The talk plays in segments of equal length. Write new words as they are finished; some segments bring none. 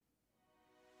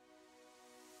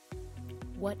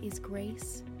What is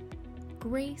grace?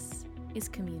 Grace is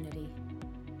community.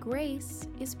 Grace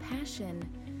is passion.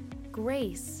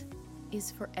 Grace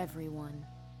is for everyone.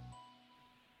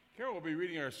 Carol will be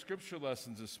reading our scripture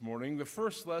lessons this morning. The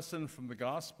first lesson from the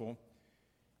gospel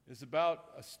is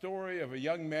about a story of a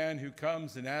young man who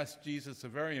comes and asks Jesus a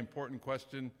very important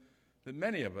question that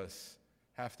many of us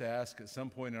have to ask at some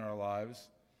point in our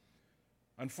lives.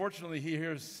 Unfortunately, he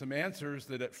hears some answers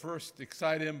that at first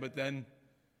excite him, but then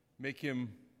make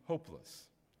him hopeless.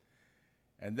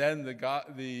 And then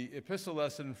the epistle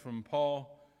lesson from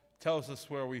Paul tells us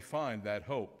where we find that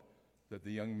hope that the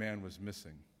young man was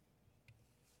missing.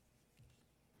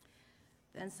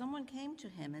 Then someone came to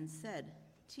him and said,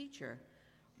 "Teacher,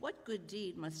 what good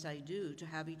deed must I do to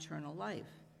have eternal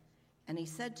life?" And he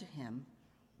said to him,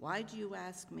 "Why do you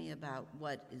ask me about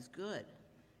what is good?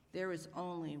 There is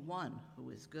only one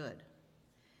who is good.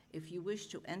 If you wish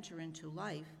to enter into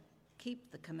life,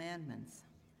 keep the commandments."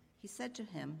 He said to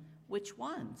him, "Which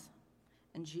ones?"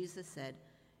 And Jesus said,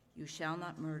 "You shall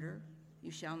not murder, you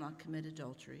shall not commit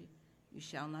adultery, you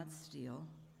shall not steal,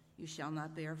 you shall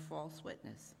not bear false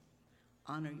witness.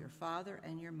 Honor your father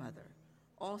and your mother.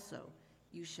 Also,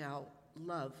 you shall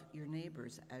love your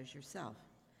neighbors as yourself."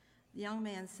 The young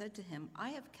man said to him, "I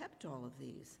have kept all of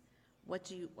these. What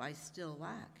do I still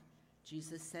lack?"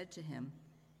 Jesus said to him,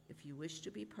 "If you wish to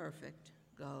be perfect,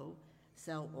 go,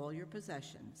 sell all your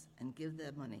possessions and give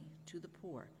the money to the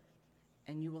poor,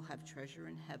 and you will have treasure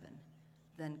in heaven.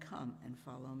 Then come and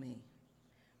follow me."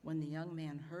 When the young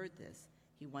man heard this,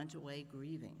 he went away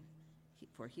grieving,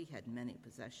 for he had many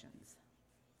possessions.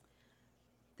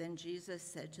 Then Jesus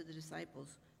said to the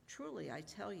disciples, "Truly, I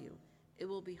tell you, it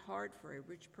will be hard for a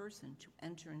rich person to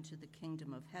enter into the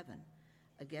kingdom of heaven.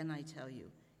 Again, I tell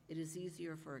you, it is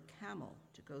easier for a camel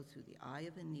to go through the eye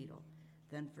of a needle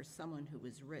than for someone who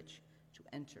is rich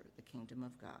to enter the kingdom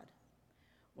of God."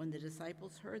 When the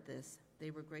disciples heard this, they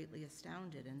were greatly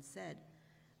astounded and said,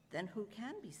 "Then who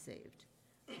can be saved?"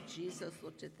 Jesus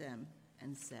looked at them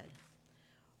and said,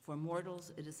 "For mortals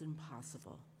it is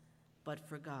impossible, but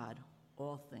for God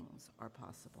all things are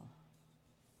possible."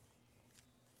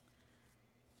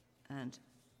 And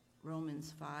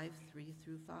Romans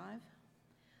 5:3-5.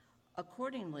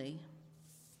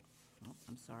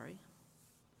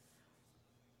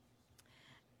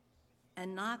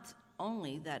 And not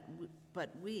only that,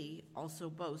 but we also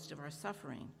boast of our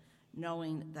suffering,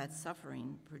 knowing that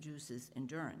suffering produces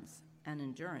endurance, and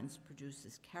endurance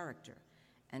produces character,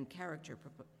 and character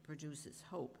produces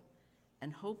hope.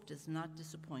 And hope does not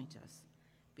disappoint us,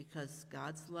 because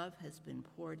God's love has been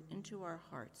poured into our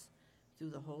hearts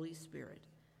through the Holy Spirit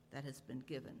that has been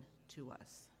given to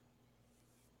us.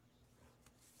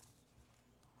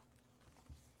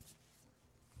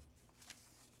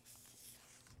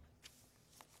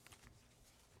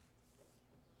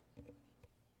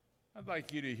 I'd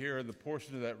like you to hear the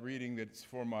portion of that reading that's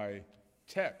for my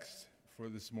text for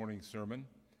this morning's sermon.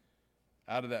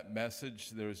 Out of that message,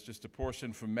 there's just a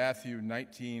portion from Matthew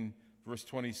 19, verse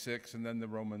 26, and then the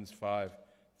Romans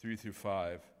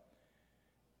 5:3-5.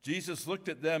 Jesus looked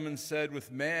at them and said,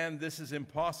 "With man this is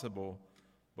impossible,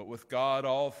 but with God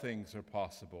all things are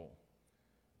possible."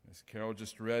 As Carol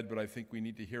just read, but I think we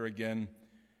need to hear again.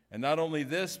 "And not only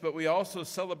this, but we also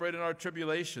celebrate in our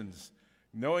tribulations,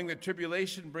 knowing that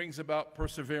tribulation brings about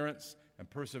perseverance, and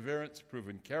perseverance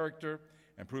proven character,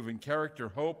 and proven character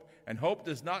hope. And hope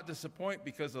does not disappoint,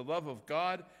 because the love of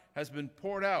God has been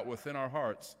poured out within our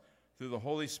hearts through the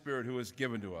Holy Spirit who is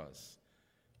given to us."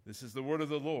 This is the word of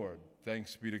the Lord.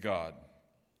 Thanks be to God.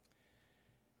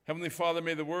 Heavenly Father,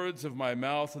 may the words of my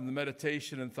mouth and the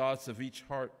meditation and thoughts of each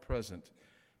heart present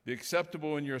be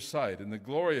acceptable in your sight, in the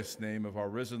glorious name of our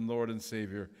risen Lord and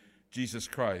Savior, Jesus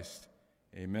Christ.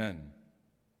 Amen.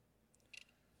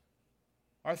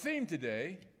 Our theme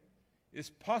today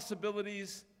is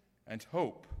possibilities and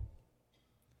hope.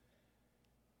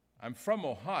 I'm from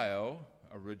Ohio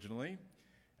originally,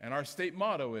 and our state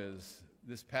motto is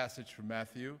this passage from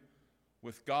Matthew: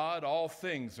 "With God, all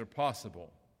things are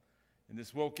possible." In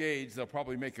this woke age, they'll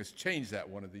probably make us change that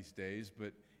one of these days,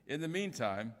 but in the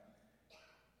meantime,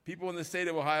 people in the state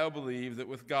of Ohio believe that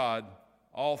with God,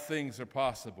 all things are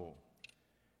possible.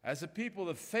 As a people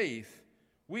of faith,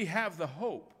 we have the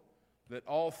hope that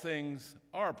all things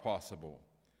are possible.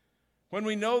 When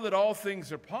we know that all things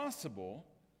are possible,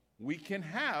 we can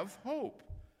have hope,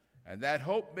 and that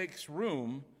hope makes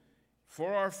room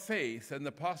for our faith and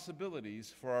the possibilities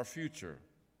for our future.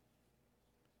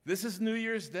 This is New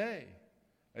Year's Day,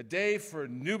 a day for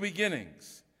new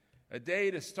beginnings, a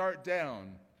day to start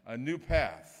down a new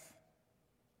path.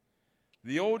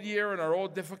 The old year and our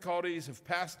old difficulties have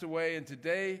passed away, and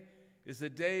today is a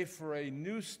day for a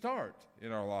new start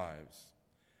in our lives.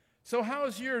 So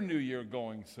how's your new year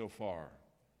going so far?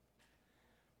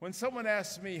 When someone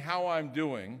asks me how I'm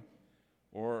doing,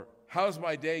 or how's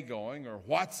my day going, or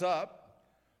what's up,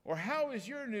 or how is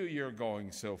your new year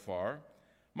going so far,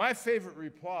 my favorite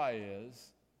reply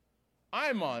is,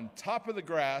 I'm on top of the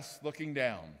grass looking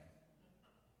down.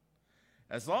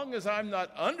 As long as I'm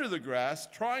not under the grass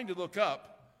trying to look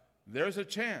up, there's a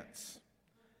chance.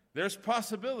 There's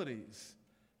possibilities.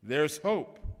 There's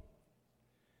hope.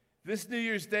 This New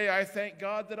Year's Day, I thank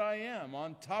God that I am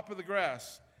on top of the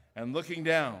grass and looking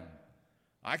down.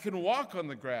 I can walk on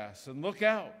the grass and look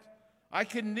out. I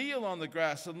can kneel on the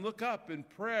grass and look up in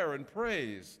prayer and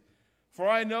praise. For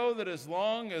I know that as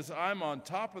long as I'm on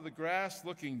top of the grass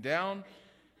looking down,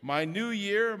 my new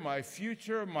year, my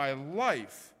future, my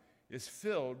life is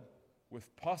filled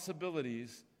with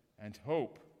possibilities and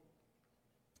hope.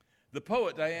 The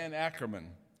poet Diane Ackerman,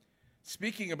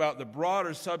 speaking about the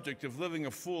broader subject of living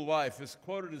a full life, is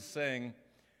quoted as saying,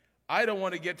 I don't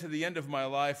want to get to the end of my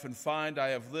life and find I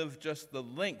have lived just the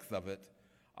length of it.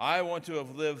 I want to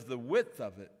have lived the width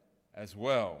of it as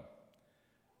well.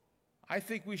 I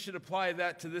think we should apply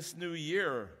that to this new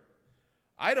year.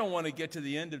 I don't want to get to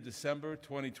the end of December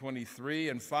 2023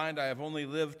 and find I have only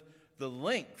lived the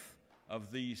length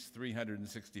of these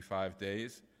 365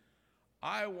 days.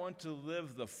 I want to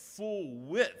live the full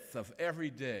width of every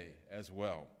day as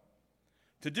well.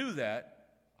 To do that,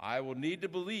 I will need to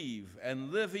believe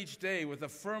and live each day with a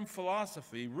firm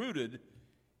philosophy rooted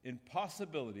in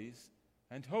possibilities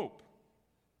and hope.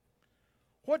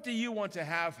 What do you want to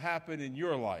have happen in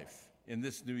your life in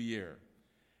this new year?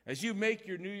 As you make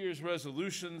your New Year's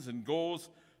resolutions and goals,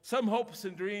 some hopes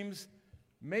and dreams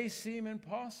may seem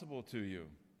impossible to you.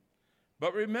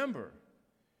 But remember,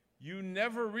 you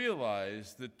never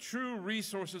realize the true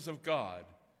resources of God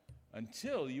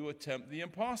until you attempt the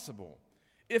impossible.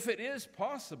 If it is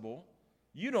possible,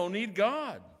 you don't need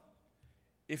God.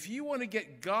 If you want to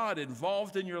get God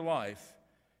involved in your life,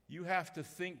 you have to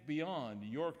think beyond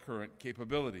your current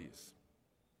capabilities.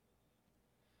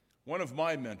 One of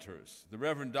my mentors, the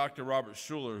Reverend Dr. Robert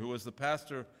Schuller, who was the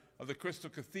pastor of the Crystal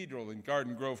Cathedral in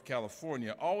Garden Grove,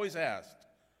 California, always asked,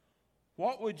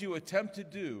 what would you attempt to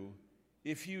do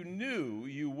if you knew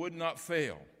you would not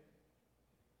fail?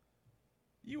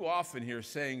 You often hear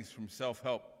sayings from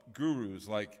self-help gurus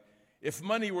like, if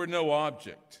money were no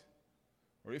object,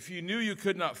 or if you knew you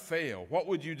could not fail, what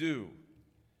would you do?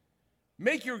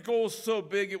 Make your goals so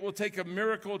big it will take a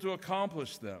miracle to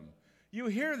accomplish them. You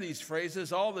hear these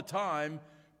phrases all the time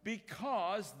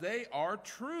because they are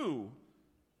true,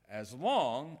 as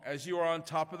long as you are on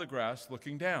top of the grass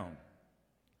looking down.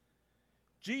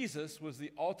 Jesus was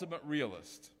the ultimate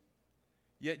realist,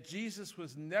 yet Jesus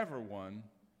was never one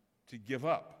to give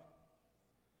up.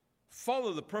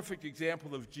 Follow the perfect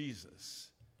example of Jesus,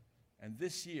 and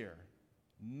this year,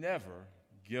 never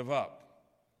give up.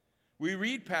 We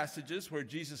read passages where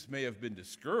Jesus may have been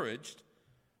discouraged,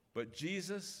 but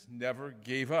Jesus never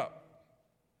gave up.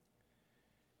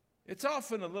 It's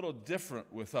often a little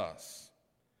different with us.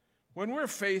 When we're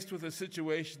faced with a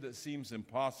situation that seems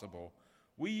impossible,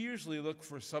 we usually look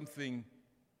for something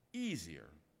easier.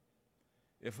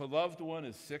 If a loved one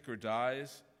is sick or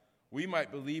dies, we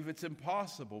might believe it's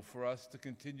impossible for us to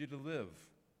continue to live.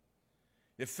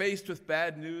 If faced with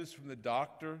bad news from the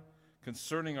doctor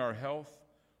concerning our health,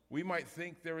 we might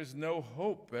think there is no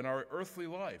hope and our earthly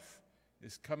life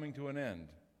is coming to an end.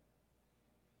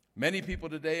 Many people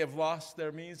today have lost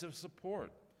their means of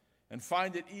support and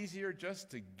find it easier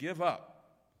just to give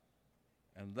up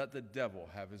and let the devil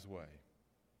have his way.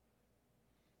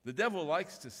 The devil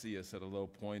likes to see us at a low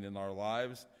point in our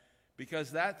lives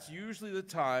because that's usually the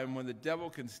time when the devil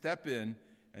can step in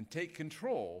and take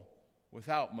control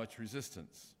without much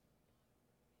resistance.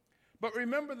 But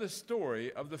remember the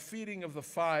story of the feeding of the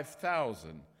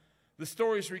 5,000. The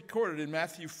story is recorded in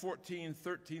Matthew 14,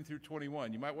 13 through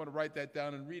 21. You might want to write that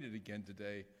down and read it again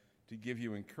today to give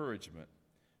you encouragement.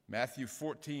 Matthew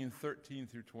 14, 13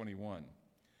 through 21.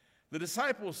 The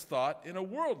disciples thought in a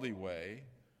worldly way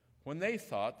when they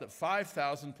thought that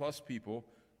 5,000 plus people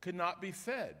could not be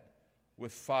fed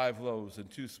with 5 loaves and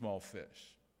 2 small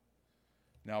fish.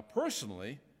 Now,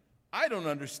 personally, I don't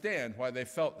understand why they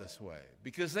felt this way,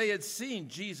 because they had seen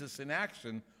Jesus in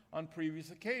action on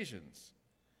previous occasions.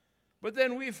 But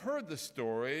then we've heard the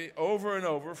story over and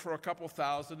over for a couple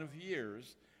thousand of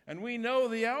years, and we know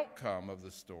the outcome of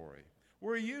the story.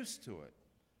 We're used to it.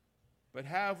 But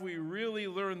have we really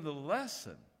learned the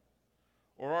lesson?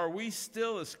 Or are we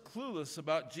still as clueless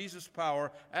about Jesus'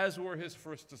 power as were his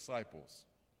first disciples?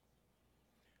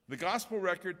 The gospel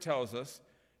record tells us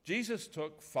Jesus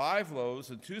took 5 loaves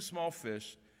and 2 small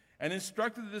fish and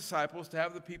instructed the disciples to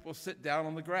have the people sit down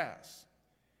on the grass.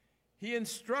 He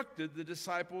instructed the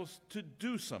disciples to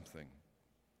do something.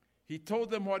 He told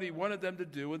them what he wanted them to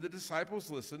do, and the disciples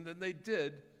listened, and they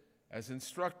did as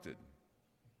instructed.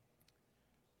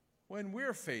 When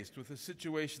we're faced with a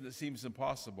situation that seems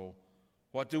impossible,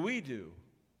 what do?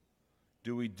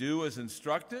 Do we do as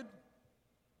instructed?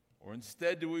 Or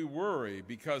instead do we worry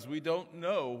because we don't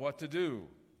know what to do?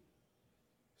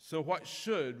 So what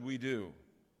should we do?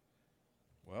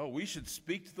 Well, we should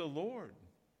speak to the Lord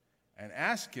and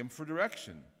ask him for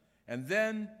direction. And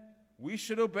then we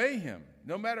should obey him,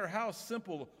 no matter how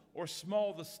simple or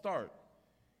small the start,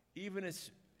 even if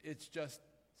it's just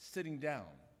sitting down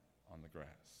on the grass.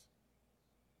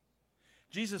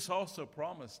 Jesus also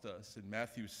promised us in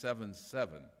Matthew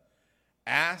 7:7,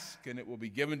 ask and it will be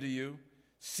given to you.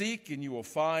 Seek and you will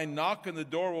find. Knock and the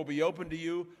door will be opened to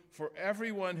you. For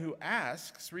everyone who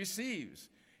asks receives.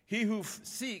 He who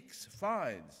seeks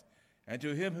finds. And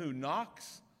to him who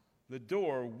knocks, the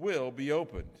door will be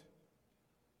opened.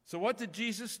 So what did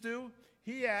Jesus do?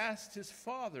 He asked his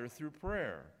Father through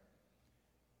prayer.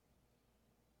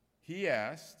 He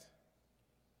asked,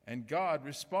 and God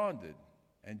responded,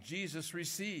 and Jesus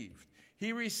received.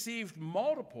 He received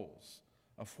multiples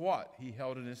of what he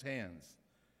held in his hands.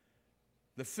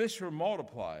 The fish were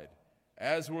multiplied,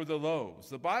 as were the loaves.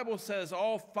 The Bible says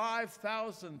all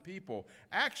 5,000 people.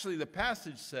 Actually, the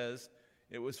passage says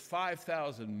it was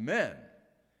 5,000 men,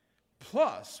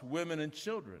 plus women and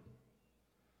children.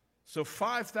 So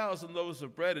 5,000 loaves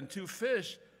of bread and 2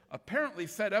 fish apparently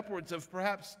fed upwards of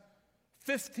perhaps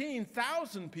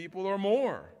 15,000 people or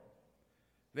more.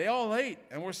 They all ate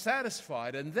and were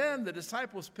satisfied. And then the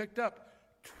disciples picked up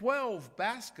 12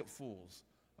 basketfuls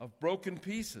of broken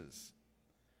pieces.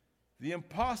 The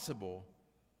impossible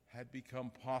had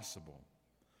become possible.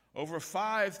 Over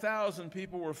 5,000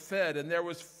 people were fed, and there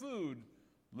was food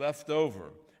left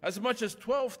over. As much as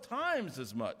 12 times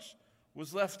as much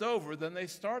was left over than they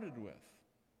started with.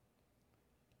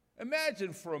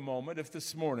 Imagine for a moment if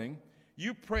this morning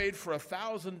you prayed for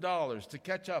 $1,000 to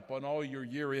catch up on all your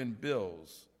year-end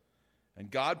bills,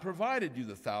 and God provided you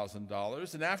the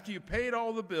 $1,000, and after you paid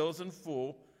all the bills in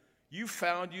full, you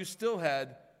found you still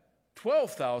had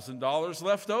 $12,000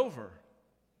 left over.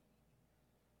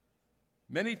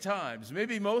 Many times,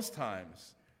 maybe most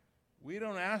times, we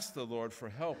don't ask the Lord for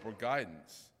help or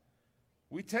guidance.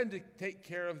 We tend to take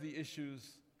care of the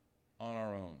issues on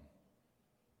our own.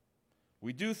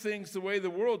 We do things the way the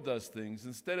world does things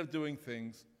instead of doing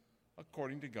things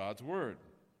according to God's word.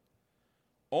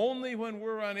 Only when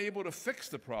we're unable to fix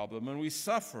the problem and we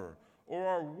suffer or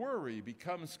our worry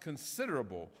becomes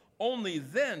considerable, only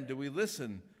then do we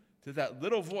listen to that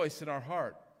little voice in our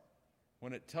heart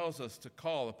when it tells us to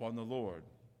call upon the Lord.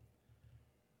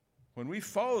 When we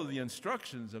follow the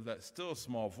instructions of that still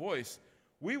small voice,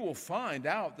 we will find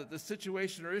out that the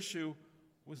situation or issue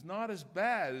was not as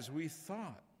bad as we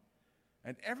thought,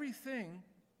 and everything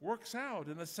works out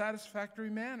in a satisfactory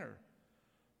manner.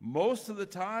 Most of the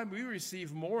time, we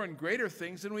receive more and greater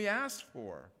things than we asked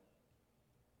for.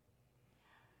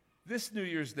 This New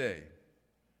Year's Day,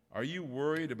 are you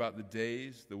worried about the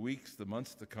days, the weeks, the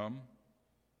months to come?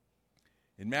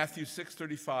 In Matthew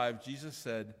 6:35, Jesus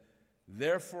said,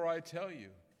 "Therefore I tell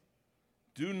you,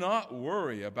 do not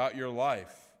worry about your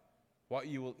life, what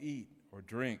you will eat or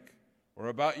drink, or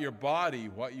about your body,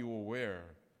 what you will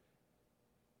wear."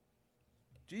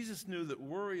 Jesus knew that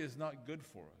worry is not good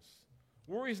for us.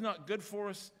 Worry is not good for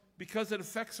us because it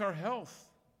affects our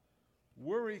health.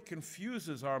 Worry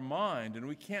confuses our mind and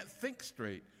we can't think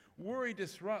straight. Worry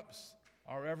disrupts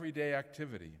our everyday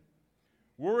activity.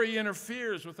 Worry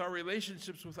interferes with our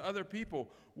relationships with other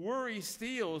people. Worry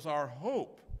steals our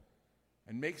hope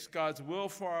and makes God's will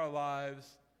for our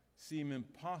lives seem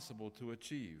impossible to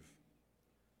achieve.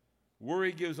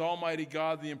 Worry gives Almighty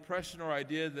God the impression or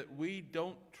idea that we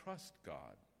don't trust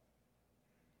God.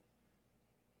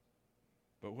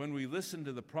 But when we listen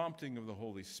to the prompting of the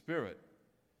Holy Spirit,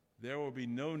 there will be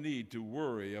no need to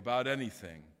worry about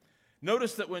anything.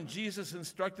 Notice that when Jesus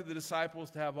instructed the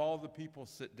disciples to have all the people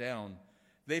sit down,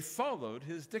 they followed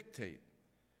his dictate.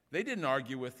 They didn't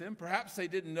argue with him. Perhaps they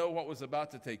didn't know what was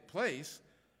about to take place,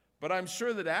 but I'm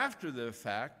sure that after the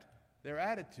fact, their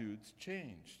attitudes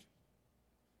changed.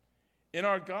 In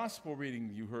our gospel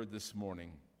reading you heard this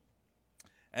morning,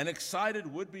 an excited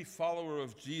would-be follower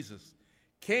of Jesus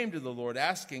came to the Lord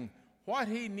asking what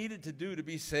he needed to do to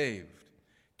be saved.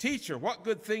 "Teacher, what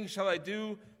good thing shall I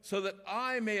do so that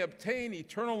I may obtain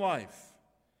eternal life?"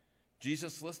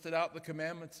 Jesus listed out the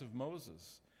commandments of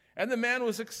Moses. And the man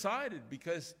was excited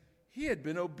because He had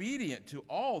been obedient to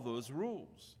all those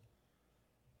rules.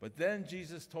 But then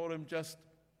Jesus told him just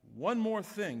one more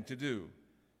thing to do,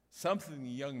 something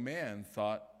the young man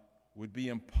thought would be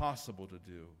impossible to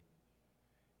do.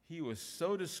 He was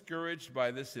so discouraged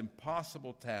by this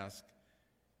impossible task,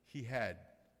 he had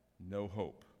no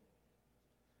hope.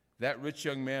 That rich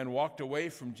young man walked away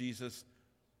from Jesus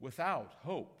without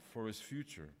hope for his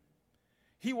future.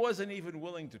 He wasn't even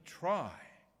willing to try.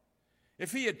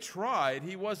 If he had tried,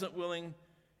 he wasn't willing,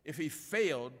 if he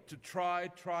failed, to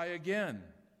try again.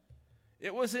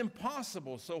 It was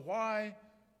impossible, so why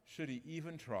should he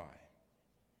even try?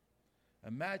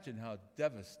 Imagine how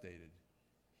devastated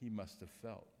he must have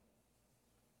felt.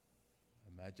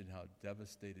 Imagine how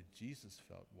devastated Jesus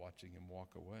felt watching him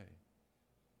walk away.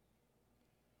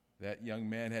 That young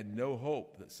man had no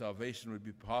hope that salvation would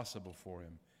be possible for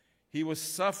him. He was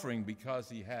suffering because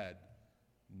he had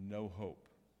no hope.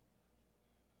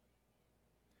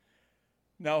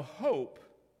 Now, hope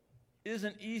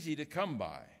isn't easy to come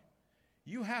by.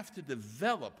 You have to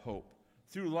develop hope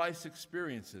through life's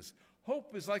experiences.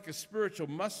 Hope is like a spiritual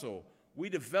muscle we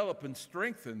develop and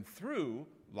strengthen through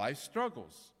life's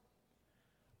struggles.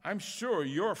 I'm sure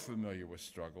you're familiar with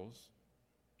struggles.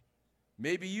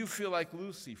 Maybe you feel like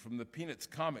Lucy from the Peanuts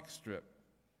comic strip.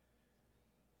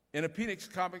 In a Peanuts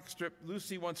comic strip,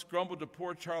 Lucy once grumbled to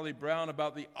poor Charlie Brown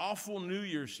about the awful New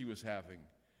Year she was having.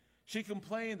 She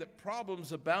complained that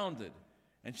problems abounded,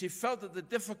 and she felt that the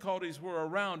difficulties were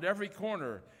around every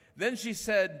corner. Then she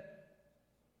said,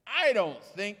 "I don't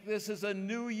think this is a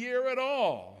new year at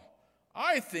all.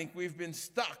 I think we've been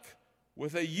stuck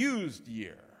with a used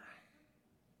year."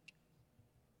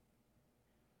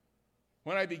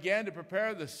 When I began to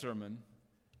prepare this sermon,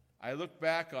 I looked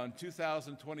back on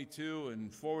 2022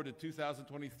 and forward to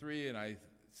 2023, and I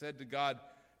said to God,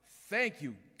 "Thank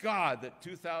you, God, that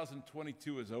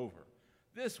 2022 is over.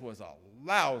 This was a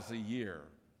lousy year."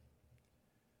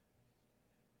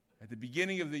 At the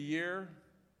beginning of the year,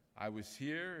 I was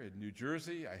here in New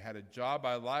Jersey. I had a job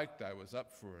I liked. I was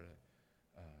up for an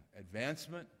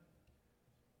advancement.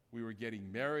 We were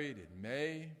getting married in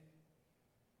May.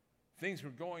 Things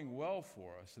were going well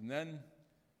for us, and then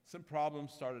some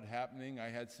problems started happening. I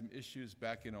had some issues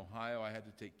back in Ohio I had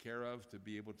to take care of to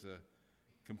be able to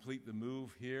complete the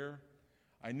move here.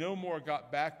 I no more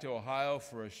got back to Ohio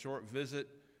for a short visit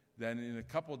than in a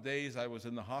couple days I was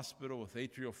in the hospital with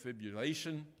atrial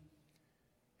fibrillation.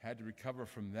 Had to recover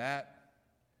from that.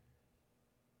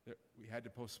 We had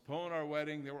to postpone our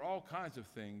wedding. There were all kinds of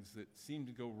things that seemed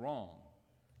to go wrong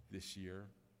this year.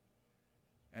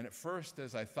 And at first,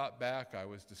 as I thought back, I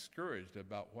was discouraged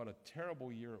about what a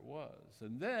terrible year it was.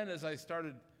 And then, as I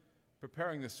started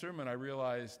preparing the sermon, I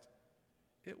realized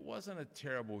it wasn't a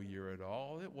terrible year at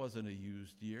all. It wasn't a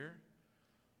used year.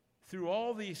 Through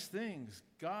all these things,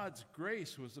 God's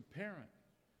grace was apparent.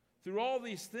 Through all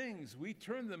these things, we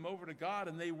turned them over to God,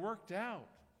 and they worked out.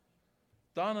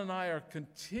 Don and I are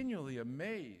continually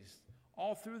amazed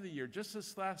all through the year, just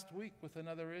this last week with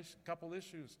another couple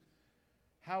issues,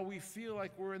 how we feel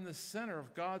like we're in the center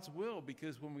of God's will,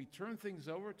 because when we turn things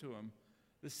over to Him,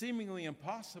 the seemingly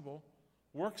impossible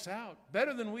works out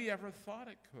better than we ever thought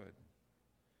it could.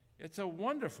 It's a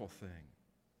wonderful thing.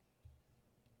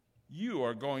 You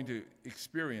are going to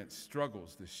experience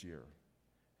struggles this year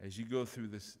as you go through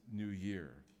this new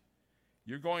year.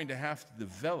 You're going to have to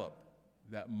develop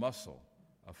that muscle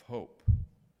of hope.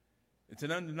 It's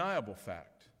an undeniable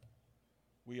fact.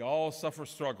 We all suffer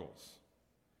struggles.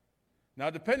 Now,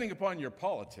 depending upon your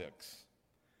politics,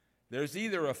 there's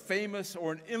either a famous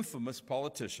or an infamous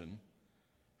politician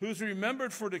who's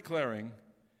remembered for declaring,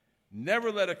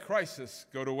 "Never let a crisis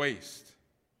go to waste."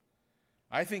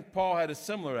 I think Paul had a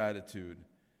similar attitude,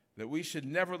 that we should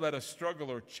never let a struggle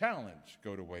or challenge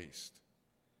go to waste.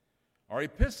 Our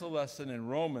epistle lesson in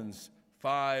Romans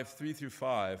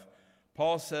 5:3-5,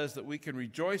 Paul says that we can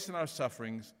rejoice in our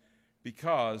sufferings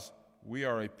because we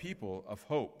are a people of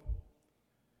hope.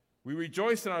 We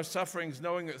rejoice in our sufferings,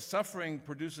 knowing that suffering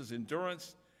produces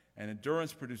endurance, and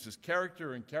endurance produces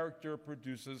character, and character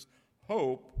produces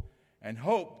hope, and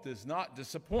hope does not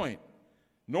disappoint,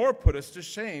 nor put us to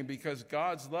shame, because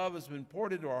God's love has been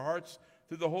poured into our hearts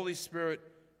through the Holy Spirit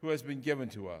who has been given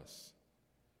to us.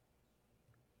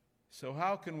 So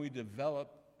how can we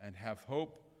develop and have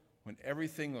hope when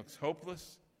everything looks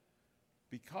hopeless?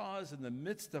 Because in the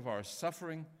midst of our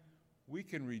suffering, we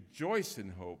can rejoice in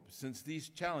hope, since these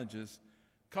challenges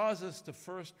cause us to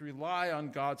first rely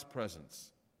on God's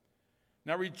presence.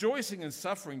 Now, rejoicing in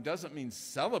suffering doesn't mean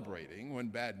celebrating when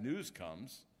bad news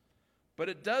comes, but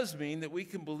it does mean that we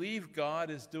can believe God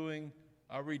is doing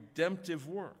a redemptive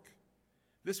work,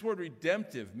 This word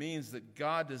redemptive means that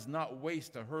God does not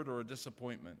waste a hurt or a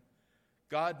disappointment.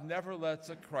 God never lets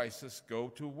a crisis go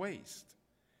to waste.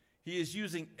 He is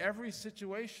using every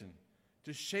situation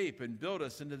to shape and build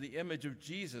us into the image of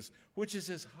Jesus, which is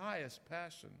his highest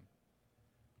passion.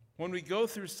 When we go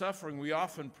through suffering, we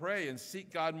often pray and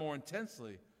seek God more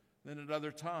intensely than at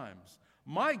other times.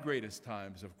 My greatest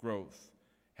times of growth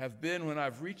have been when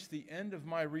I've reached the end of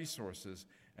my resources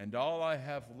and all I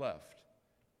have left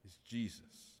is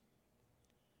Jesus.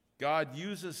 God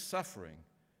uses suffering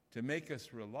to make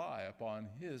us rely upon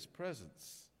his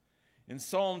presence. In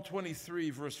Psalm 23,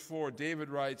 verse 4, David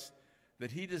writes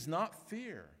that he does not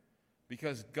fear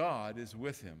because God is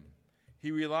with him.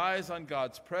 He relies on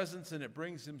God's presence, and it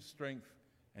brings him strength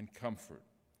and comfort.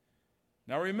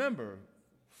 Now remember,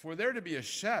 for there to be a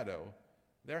shadow,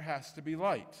 there has to be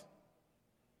light.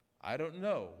 I don't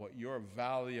know what your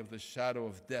valley of the shadow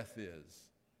of death is,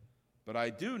 but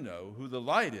I do know who the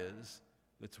light is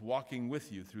that's walking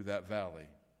with you through that valley.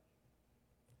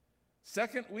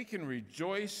 Second, we can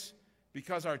rejoice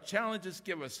because our challenges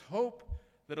give us hope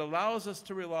that allows us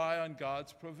to rely on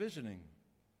God's provisioning.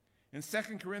 In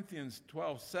 2 Corinthians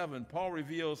 12:7, Paul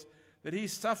reveals that he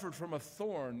suffered from a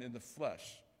thorn in the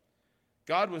flesh.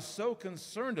 God was so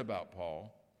concerned about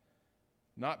Paul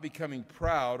not becoming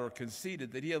proud or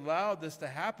conceited that he allowed this to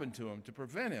happen to him to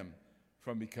prevent him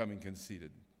from becoming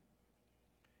conceited.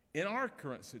 In our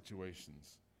current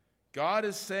situations, God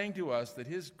is saying to us that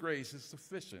his grace is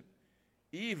sufficient,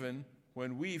 even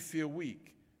when we feel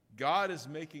weak. God is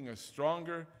making us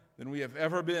stronger than we have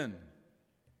ever been.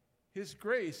 His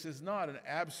grace is not an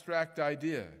abstract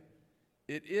idea.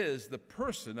 It is the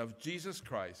person of Jesus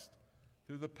Christ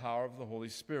through the power of the Holy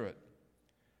Spirit.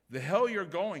 The hell you're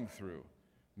going through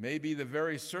may be the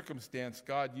very circumstance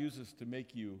God uses to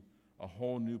make you a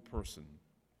whole new person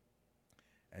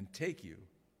and take you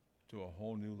to a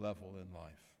whole new level in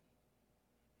life.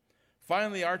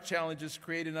 Finally, our challenges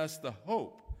create in us the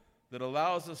hope that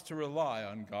allows us to rely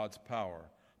on God's power.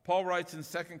 Paul writes in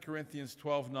 2 Corinthians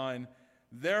 12:9,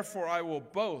 "Therefore I will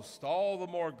boast all the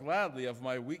more gladly of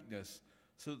my weakness,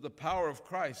 so that the power of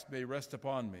Christ may rest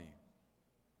upon me."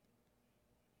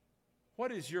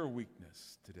 What is your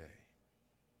weakness today?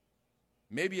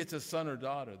 Maybe it's a son or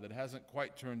daughter that hasn't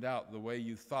quite turned out the way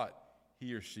you thought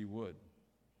he or she would.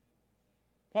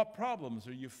 What problems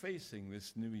are you facing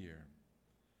this new year?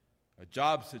 A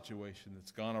job situation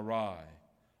that's gone awry,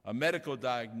 a medical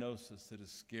diagnosis that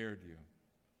has scared you.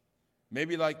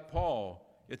 Maybe like Paul,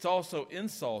 it's also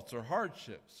insults or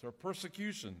hardships or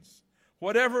persecutions.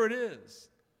 Whatever it is,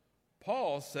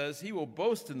 Paul says he will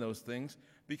boast in those things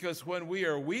because when we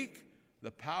are weak,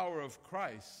 the power of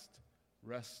Christ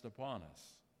rests upon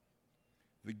us.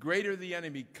 The greater the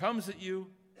enemy comes at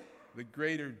you, the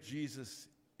greater Jesus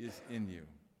is in you.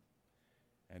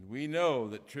 And we know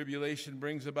that tribulation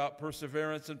brings about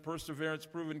perseverance, and perseverance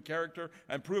proven character,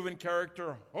 and proven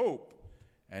character hope.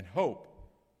 And hope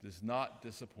does not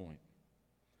disappoint.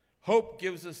 Hope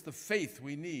gives us the faith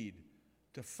we need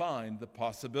to find the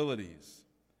possibilities.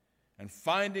 And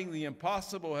finding the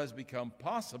impossible has become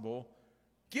possible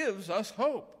gives us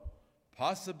hope.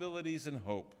 Possibilities and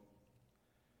hope.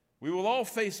 We will all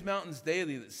face mountains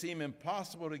daily that seem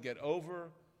impossible to get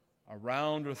over,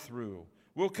 around, or through.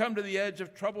 We'll come to the edge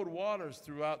of troubled waters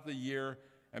throughout the year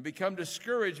and become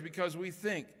discouraged because we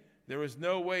think there is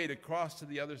no way to cross to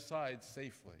the other side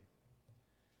safely.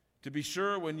 To be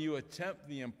sure, when you attempt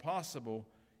the impossible,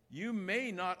 you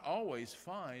may not always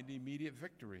find immediate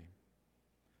victory.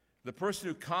 The person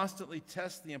who constantly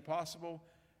tests the impossible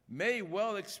may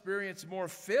well experience more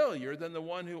failure than the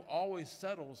one who always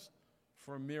settles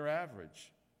for a mere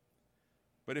average.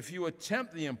 But if you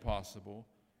attempt the impossible,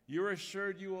 you're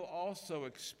assured you will also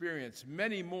experience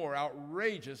many more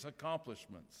outrageous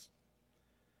accomplishments.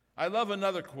 I love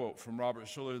another quote from Robert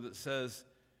Schuller that says,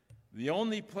 "The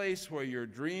only place where your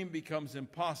dream becomes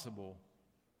impossible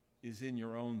is in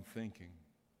your own thinking."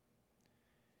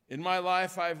 In my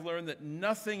life, I've learned that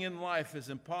nothing in life is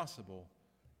impossible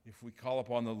if we call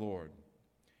upon the Lord.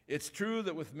 It's true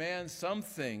that with man some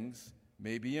things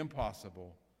may be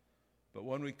impossible, but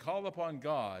when we call upon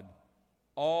God,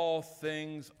 all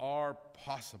things are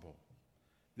possible.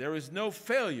 There is no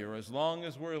failure as long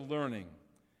as we're learning,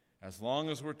 as long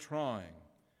as we're trying.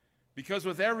 Because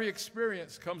with every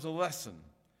experience comes a lesson.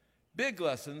 Big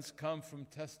lessons come from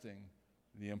testing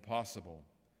the impossible.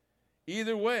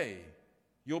 Either way,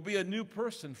 you'll be a new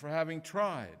person for having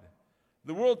tried.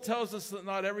 The world tells us that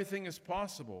not everything is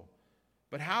possible,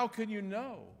 but how can you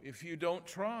know if you don't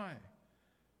try?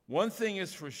 One thing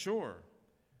is for sure.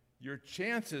 Your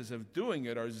chances of doing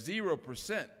it are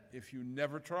 0% if you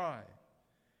never try.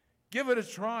 Give it a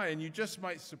try, and you just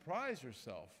might surprise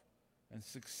yourself and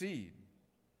succeed.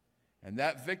 And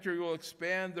that victory will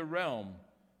expand the realm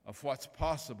of what's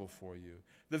possible for you.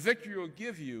 The victory will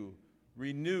give you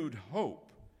renewed hope.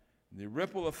 And the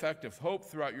ripple effect of hope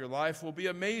throughout your life will be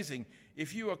amazing.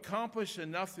 If you accomplish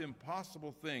enough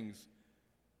impossible things,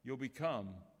 you'll become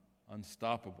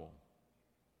unstoppable.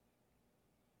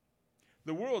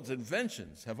 The world's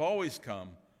inventions have always come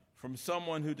from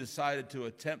someone who decided to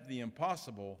attempt the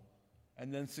impossible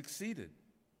and then succeeded.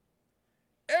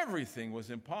 Everything was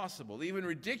impossible, even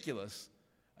ridiculous,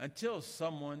 until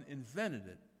someone invented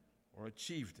it or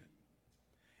achieved it.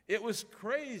 It was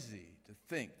crazy to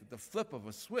think that the flip of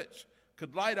a switch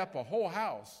could light up a whole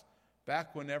house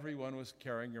back when everyone was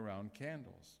carrying around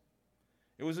candles.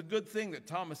 It was a good thing that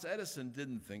Thomas Edison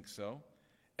didn't think so.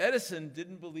 Edison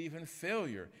didn't believe in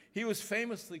failure. He was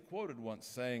famously quoted once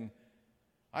saying,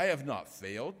 "I have not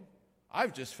failed.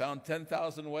 I've just found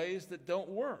 10,000 ways that don't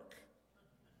work."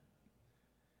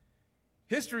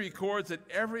 History records that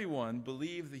everyone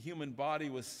believed the human body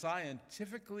was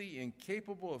scientifically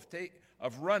incapable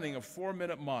of running a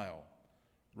 4-minute mile,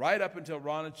 right up until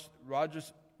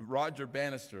Roger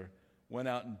Bannister went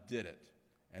out and did it.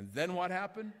 And then what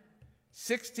happened?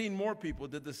 16 more people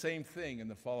did the same thing in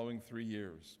the following 3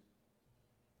 years.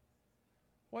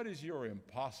 What is your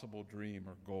impossible dream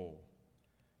or goal?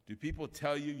 Do people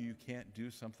tell you you can't do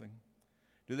something?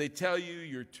 Do they tell you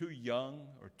you're too young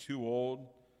or too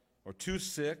old or too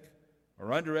sick or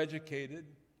undereducated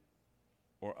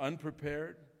or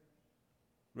unprepared?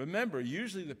 Remember,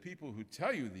 usually the people who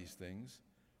tell you these things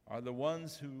are the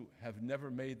ones who have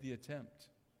never made the attempt.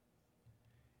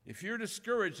 If you're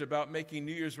discouraged about making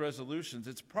New Year's resolutions,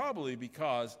 it's probably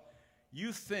because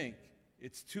you think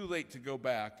it's too late to go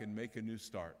back and make a new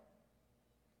start.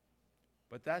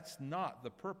 But that's not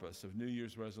the purpose of New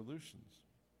Year's resolutions.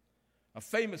 A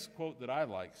famous quote that I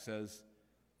like says,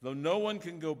 "Though no one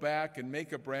can go back and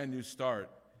make a brand new start,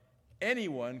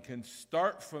 anyone can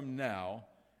start from now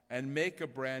and make a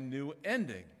brand new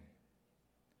ending."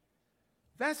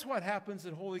 That's what happens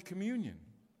at Holy Communion.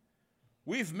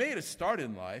 We've made a start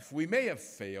in life. We may have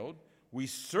failed. We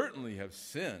certainly have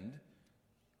sinned.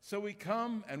 So we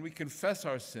come and we confess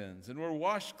our sins, and we're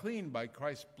washed clean by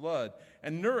Christ's blood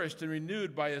and nourished and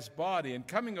renewed by his body. And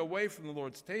coming away from the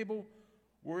Lord's table,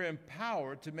 we're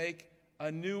empowered to make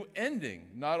a new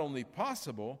ending, not only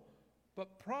possible,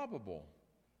 but probable.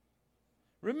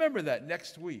 Remember that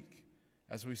next week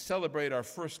as we celebrate our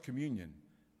first communion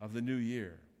of the new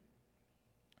year.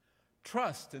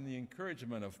 Trust in the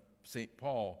encouragement of St.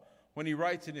 Paul when he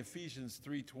writes in Ephesians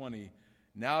 3:20,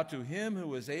 "Now to him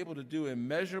who is able to do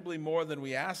immeasurably more than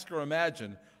we ask or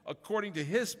imagine, according to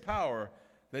his power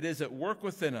that is at work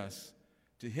within us,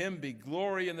 to him be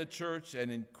glory in the church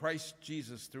and in Christ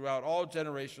Jesus throughout all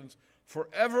generations,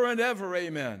 forever and ever,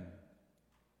 amen."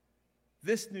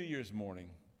 This New Year's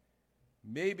morning,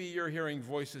 maybe you're hearing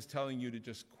voices telling you to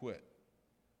just quit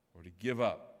or to give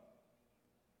up,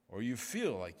 or you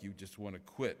feel like you just want to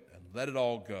quit and let it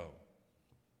all go.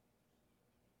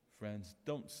 Friends,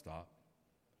 don't stop.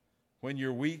 When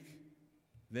you're weak,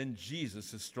 then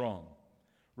Jesus is strong.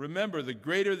 Remember, the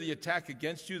greater the attack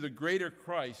against you, the greater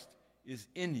Christ is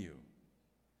in you.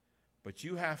 But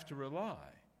you have to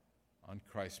rely on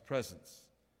Christ's presence,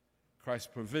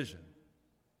 Christ's provision,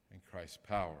 and Christ's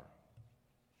power.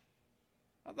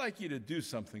 I'd like you to do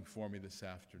something for me this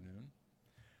afternoon.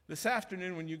 This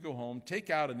afternoon, when you go home, take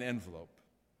out an envelope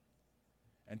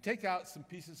and take out some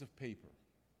pieces of paper.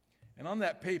 And on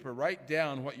that paper, write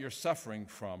down what you're suffering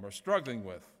from or struggling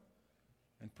with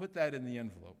and put that in the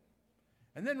envelope.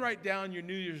 And then write down your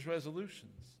New Year's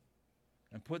resolutions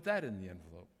and put that in the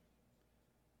envelope.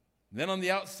 And then on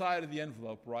the outside of the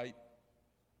envelope, write,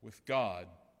 "With God,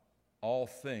 all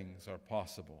things are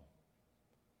possible."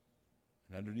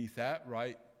 And underneath that,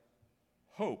 write,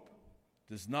 "Hope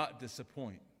does not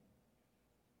disappoint."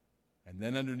 And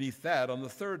then underneath that, on the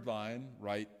third line,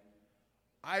 write,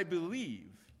 "I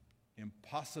believe in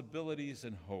possibilities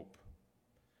and hope."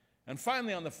 And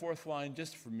finally, on the fourth line,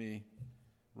 just for me,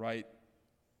 write,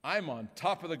 "I'm on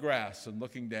top of the grass and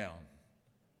looking down."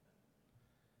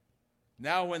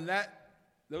 Now, when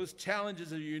those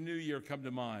challenges of your new year come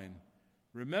to mind,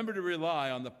 remember to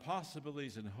rely on the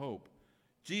possibilities and hope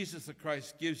Jesus the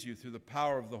Christ gives you through the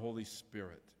power of the Holy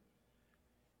Spirit.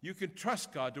 You can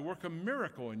trust God to work a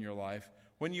miracle in your life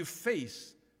when you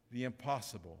face the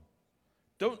impossible.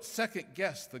 Don't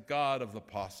second-guess the God of the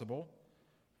possible.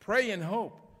 Pray in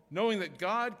hope, knowing that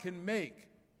God can make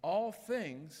all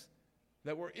things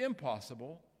that were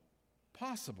impossible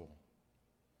possible.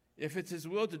 If it's his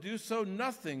will to do so,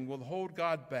 nothing will hold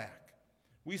God back.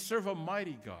 We serve a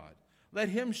mighty God, Let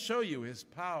him show you his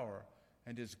power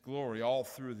and his glory all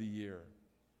through the year.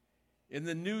 In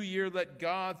the new year, let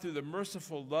God, through the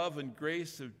merciful love and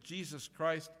grace of Jesus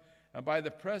Christ, and by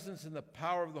the presence and the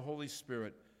power of the Holy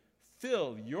Spirit,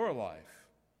 fill your life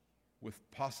with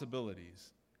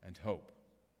possibilities and hope.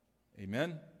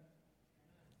 Amen?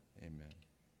 Amen.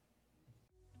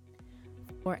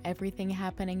 For everything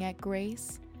happening at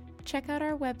Grace, check out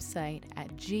our website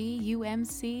at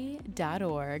gumc.org.